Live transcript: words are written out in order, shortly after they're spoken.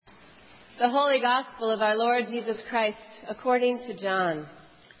The Holy Gospel of our Lord Jesus Christ according to John.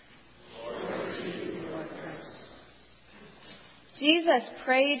 Glory to you, Lord Christ. Jesus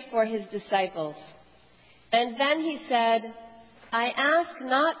prayed for his disciples, and then he said, I ask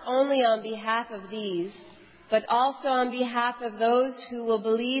not only on behalf of these, but also on behalf of those who will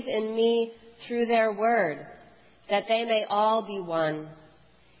believe in me through their word, that they may all be one.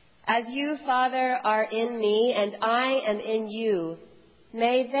 As you, Father, are in me and I am in you,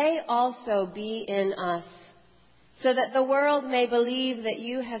 may they also be in us, so that the world may believe that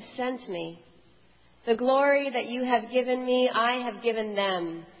you have sent me. The glory that you have given me, I have given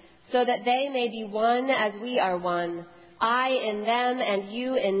them, so that they may be one as we are one, I in them and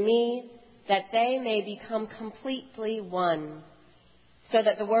you in me, that they may become completely one, so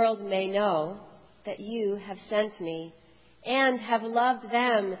that the world may know that you have sent me and have loved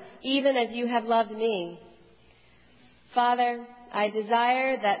them even as you have loved me. Father, I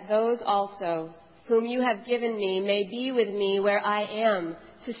desire that those also whom you have given me may be with me where I am,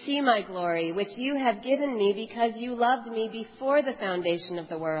 to see my glory, which you have given me because you loved me before the foundation of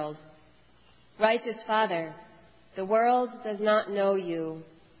the world. Righteous Father, the world does not know you,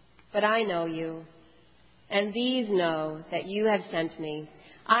 but I know you, and these know that you have sent me.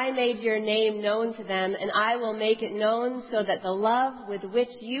 I made your name known to them, and I will make it known so that the love with which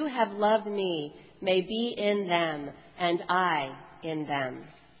you have loved me may be in them, and I in them.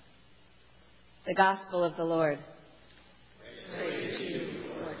 The Gospel of the Lord. Praise to you,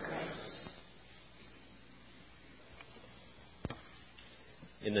 Lord Christ.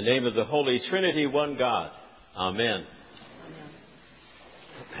 In the name of the Holy Trinity, one God. Amen.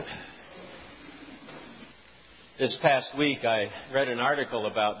 This past week, I read an article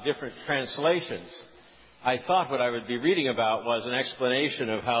about different translations. I thought what I would be reading about was an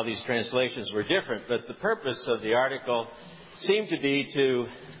explanation of how these translations were different, but the purpose of the article seemed to be to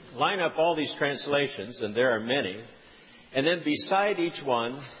line up all these translations, and there are many, and then beside each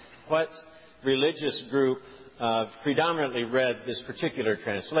one, what religious group predominantly read this particular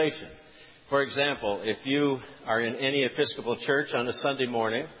translation. For example, if you are in any Episcopal church on a Sunday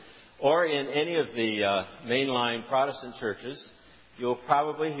morning, or in any of the mainline Protestant churches, you'll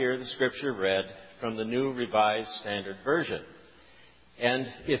probably hear the Scripture read from the New Revised Standard Version. And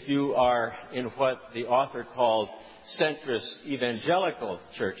if you are in what the author called centrist evangelical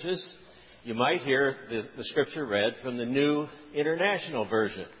churches, you might hear the Scripture read from the New International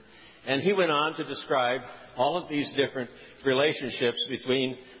Version. And he went on to describe all of these different relationships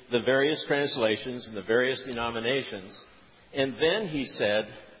between the various translations and the various denominations. And then he said,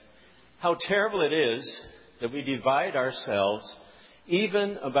 how terrible it is that we divide ourselves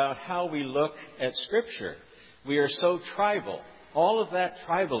even about how we look at Scripture. We are so tribal. All of that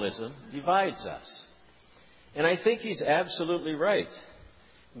tribalism divides us. And I think he's absolutely right.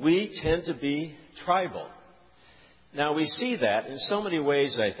 We tend to be tribal. Now, we see that in so many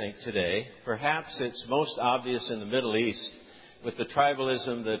ways, I think, today. Perhaps it's most obvious in the Middle East with the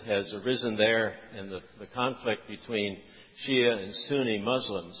tribalism that has arisen there and the conflict between Shia and Sunni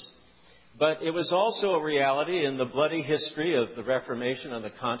Muslims. But it was also a reality in the bloody history of the Reformation on the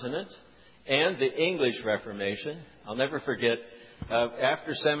continent and the English Reformation. I'll never forget,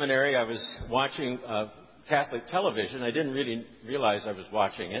 after seminary, I was watching Catholic television. I didn't really realize I was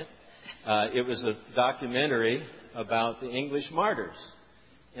watching it. It was a documentary about the English martyrs.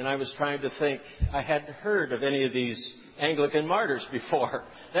 And I was trying to think, I hadn't heard of any of these Anglican martyrs before.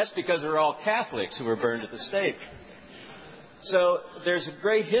 That's because they're all Catholics who were burned at the stake. So there's a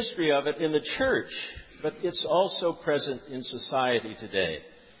great history of it in the church, but it's also present in society today.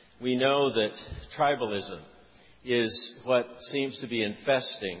 We know that tribalism is what seems to be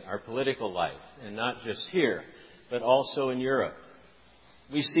infesting our political life, and not just here, but also in Europe.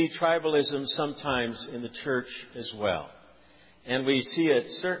 We see tribalism sometimes in the church as well. And we see it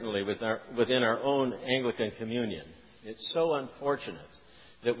certainly within our own Anglican communion. It's so unfortunate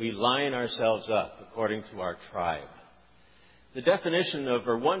that we line ourselves up according to our tribe. One definition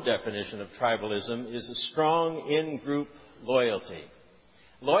of tribalism is a strong in-group loyalty.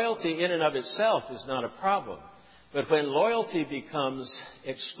 Loyalty in and of itself is not a problem. But when loyalty becomes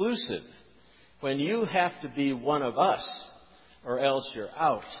exclusive, when you have to be one of us or else you're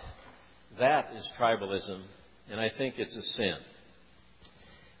out, that is tribalism, and I think it's a sin.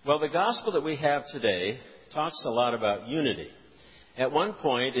 Well, the gospel that we have today talks a lot about unity. At one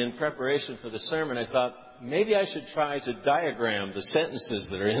point, in preparation for the sermon, I thought, maybe I should try to diagram the sentences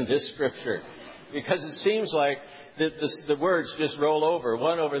that are in this Scripture, because it seems like the words just roll over,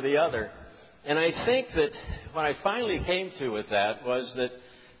 one over the other. And I think that what I finally came to with that was that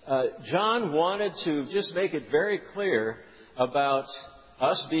John wanted to just make it very clear about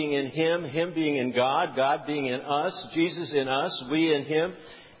us being in Him, Him being in God, God being in us, Jesus in us, we in Him.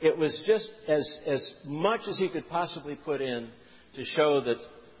 It was just as much as He could possibly put in to show that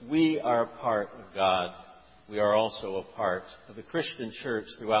we are a part of God. We are also a part of the Christian church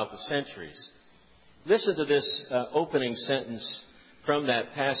throughout the centuries. Listen to this opening sentence from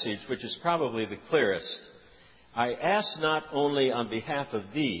that passage, which is probably the clearest. I ask not only on behalf of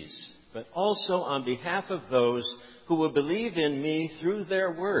these, but also on behalf of those who will believe in me through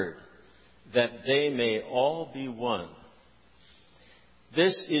their word, that they may all be one.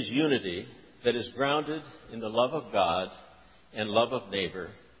 This is unity that is grounded in the love of God and love of neighbor,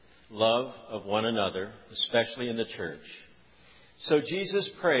 love of one another, especially in the church. So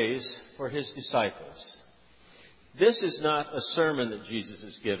Jesus prays for His disciples. This is not a sermon that Jesus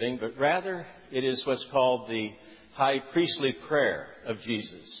is giving, but rather it is what's called the high priestly prayer of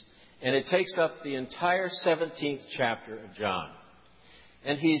Jesus. And it takes up the entire 17th chapter of John.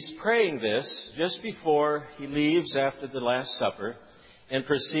 And He's praying this just before He leaves after the Last Supper and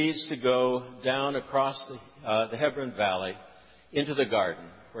proceeds to go down across the Hebron Valley into the garden,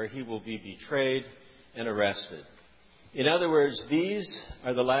 where He will be betrayed and arrested. In other words, these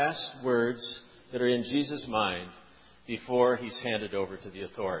are the last words that are in Jesus' mind before He's handed over to the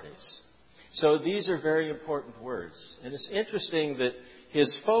authorities. So these are very important words. And it's interesting that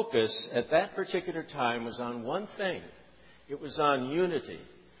His focus at that particular time was on one thing. It was on unity.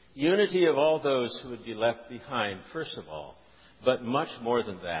 Unity of all those who would be left behind, first of all, but much more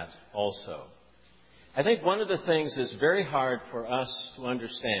than that also. I think one of the things that's very hard for us to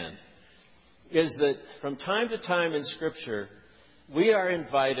understand is that from time to time in Scripture, we are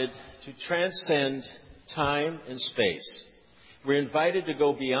invited to transcend time and space. We're invited to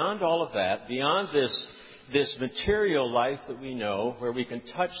go beyond all of that, beyond this material life that we know, where we can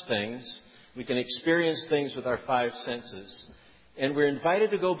touch things, we can experience things with our five senses. And we're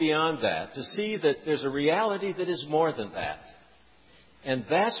invited to go beyond that, to see that there's a reality that is more than that. And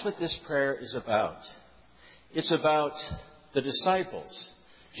that's what this prayer is about. It's about the disciples,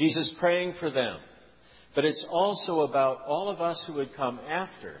 Jesus praying for them. But it's also about all of us who would come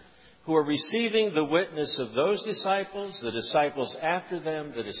after, who are receiving the witness of those disciples, the disciples after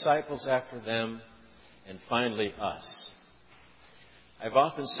them, the disciples after them, and finally us. I've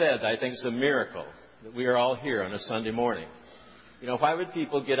often said I think it's a miracle that we are all here on a Sunday morning. You know, why would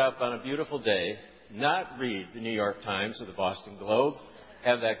people get up on a beautiful day, not read the New York Times or the Boston Globe,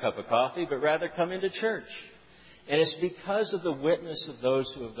 have that cup of coffee, but rather come into church? And it's because of the witness of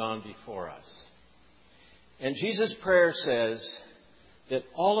those who have gone before us. And Jesus' prayer says that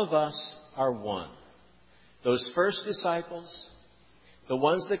all of us are one. Those first disciples, the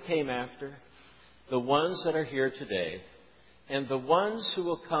ones that came after, the ones that are here today, and the ones who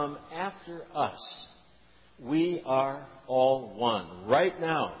will come after us. We are all one right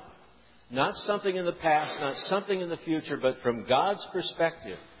now. Not something in the past, not something in the future, but from God's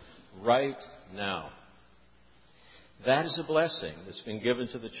perspective, right now. That is a blessing that's been given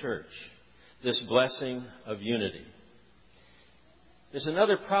to the church, this blessing of unity. There's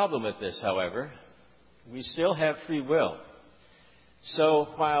another problem with this, however. We still have free will. So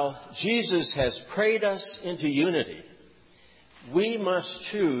while Jesus has prayed us into unity, we must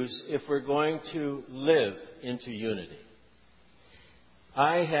choose if we're going to live into unity.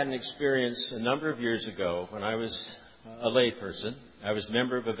 I had an experience a number of years ago when I was a layperson. I was a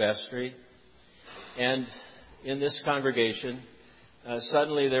member of a vestry. And in this congregation,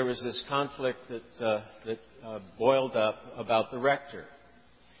 suddenly there was this conflict that boiled up about the rector.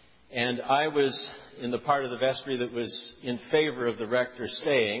 And I was in the part of the vestry that was in favor of the rector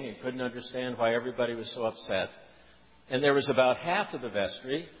staying and couldn't understand why everybody was so upset. And there was about half of the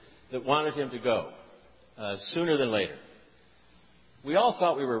vestry that wanted him to go sooner than later. We all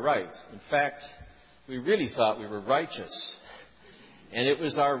thought we were right. In fact, we really thought we were righteous. And it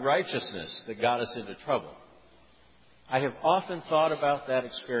was our righteousness that got us into trouble. I have often thought about that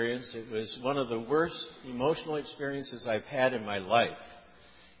experience. It was one of the worst emotional experiences I've had in my life.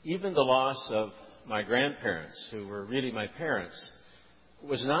 Even the loss of my grandparents, who were really my parents,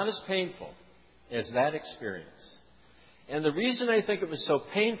 was not as painful as that experience. And the reason I think it was so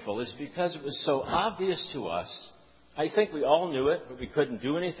painful is because it was so obvious to us. I think we all knew it, but we couldn't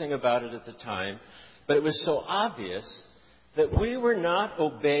do anything about it at the time. But it was so obvious that we were not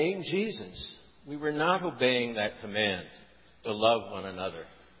obeying Jesus. We were not obeying that command to love one another.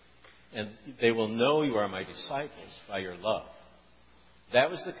 And they will know you are my disciples by your love. That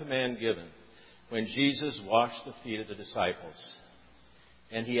was the command given when Jesus washed the feet of the disciples.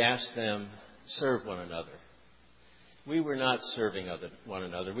 And He asked them, serve one another. We were not serving one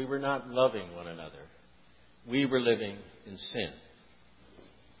another. We were not loving one another. We were living in sin.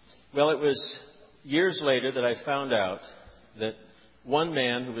 Well, it was years later that I found out that one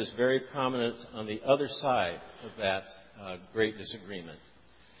man who was very prominent on the other side of that great disagreement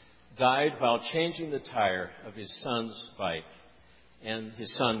died while changing the tire of his son's bike. And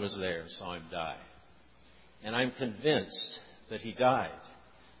his son was there, saw him die. And I'm convinced that he died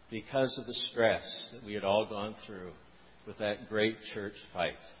because of the stress that we had all gone through with that great church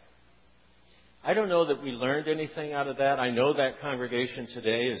fight. I don't know that we learned anything out of that. I know that congregation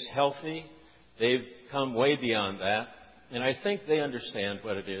today is healthy. They've come way beyond that. And I think they understand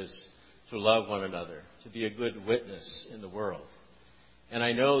what it is to love one another, to be a good witness in the world. And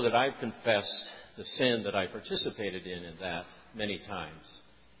I know that I've confessed the sin that I participated in that many times.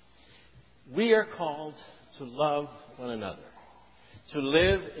 We are called to love one another, to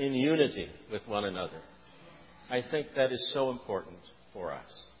live in unity with one another. I think that is so important for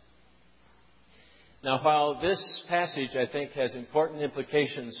us. Now, while this passage, I think, has important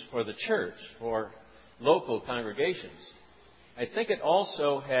implications for the church, for local congregations, I think it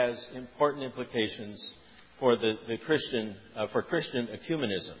also has important implications for Christian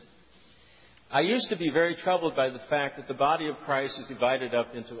ecumenism. I used to be very troubled by the fact that the body of Christ is divided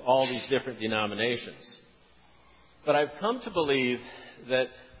up into all these different denominations. But I've come to believe that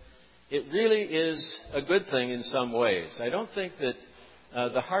it really is a good thing in some ways. I don't think that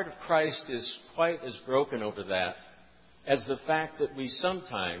the heart of Christ is quite as broken over that as the fact that we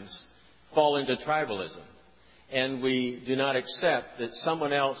sometimes fall into tribalism. And we do not accept that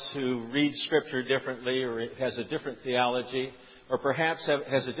someone else who reads Scripture differently or has a different theology or perhaps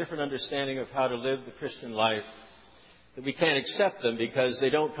has a different understanding of how to live the Christian life, that we can't accept them because they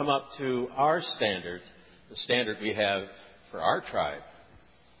don't come up to our standard, the standard we have for our tribe.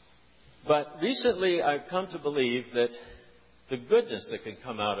 But recently I've come to believe that the goodness that can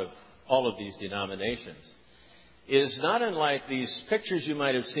come out of all of these denominations is not unlike these pictures you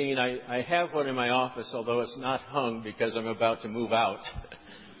might have seen. I have one in my office, although it's not hung because I'm about to move out.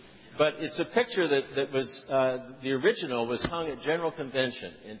 But it's a picture that was, the original was hung at General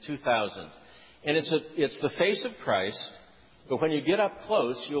Convention in 2000. And it's the face of Christ, but when you get up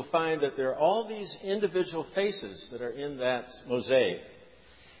close, you'll find that there are all these individual faces that are in that mosaic.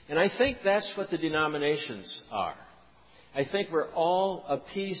 And I think that's what the denominations are. I think we're all a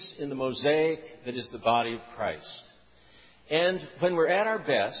piece in the mosaic that is the body of Christ. And when we're at our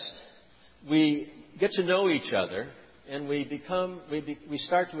best, we get to know each other and we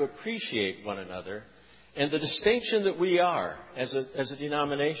start to appreciate one another and the distinction that we are as a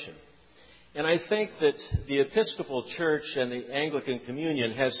denomination. And I think that the Episcopal Church and the Anglican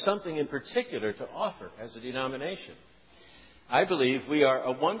Communion has something in particular to offer as a denomination. I believe we are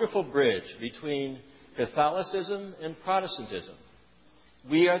a wonderful bridge between Catholicism and Protestantism.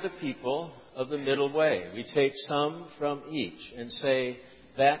 We are the people of the middle way. We take some from each and say,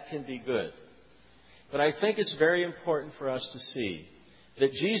 that can be good. But I think it's very important for us to see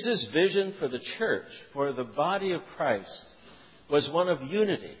that Jesus' vision for the church, for the body of Christ, was one of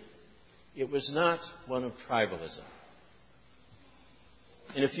unity. It was not one of tribalism.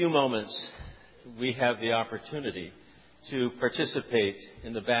 In a few moments, we have the opportunity to participate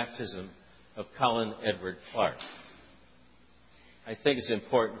in the baptism of Colin Edward Clark. I think it's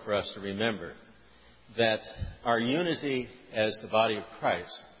important for us to remember that our unity as the body of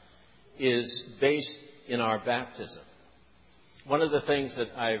Christ is based in our baptism. One of the things that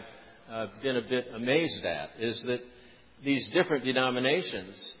I've been a bit amazed at is that these different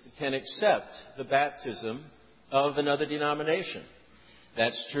denominations can accept the baptism of another denomination.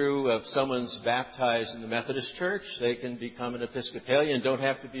 That's true if someone's baptized in the Methodist Church. They can become an Episcopalian and don't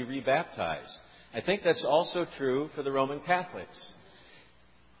have to be rebaptized. I think that's also true for the Roman Catholics.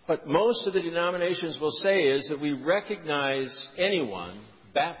 What most of the denominations will say is that we recognize anyone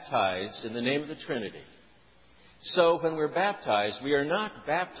baptized in the name of the Trinity. So when we're baptized, we are not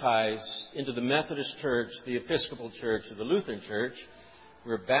baptized into the Methodist Church, the Episcopal Church, or the Lutheran Church.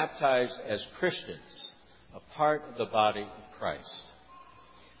 We're baptized as Christians, a part of the body of Christ.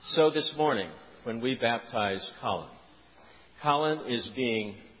 So this morning, when we baptize Colin is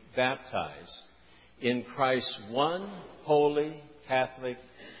being baptized in Christ's one holy, Catholic,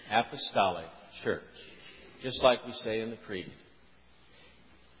 apostolic church, just like we say in the Creed.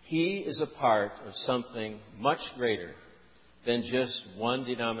 He is a part of something much greater than just one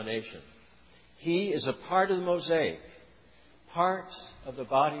denomination. He is a part of the mosaic, part of the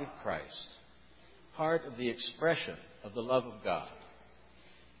body of Christ, part of the expression of the love of God.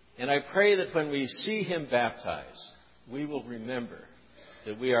 And I pray that when we see him baptized, we will remember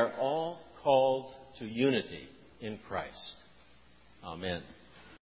that we are all called to unity in Christ. Amen.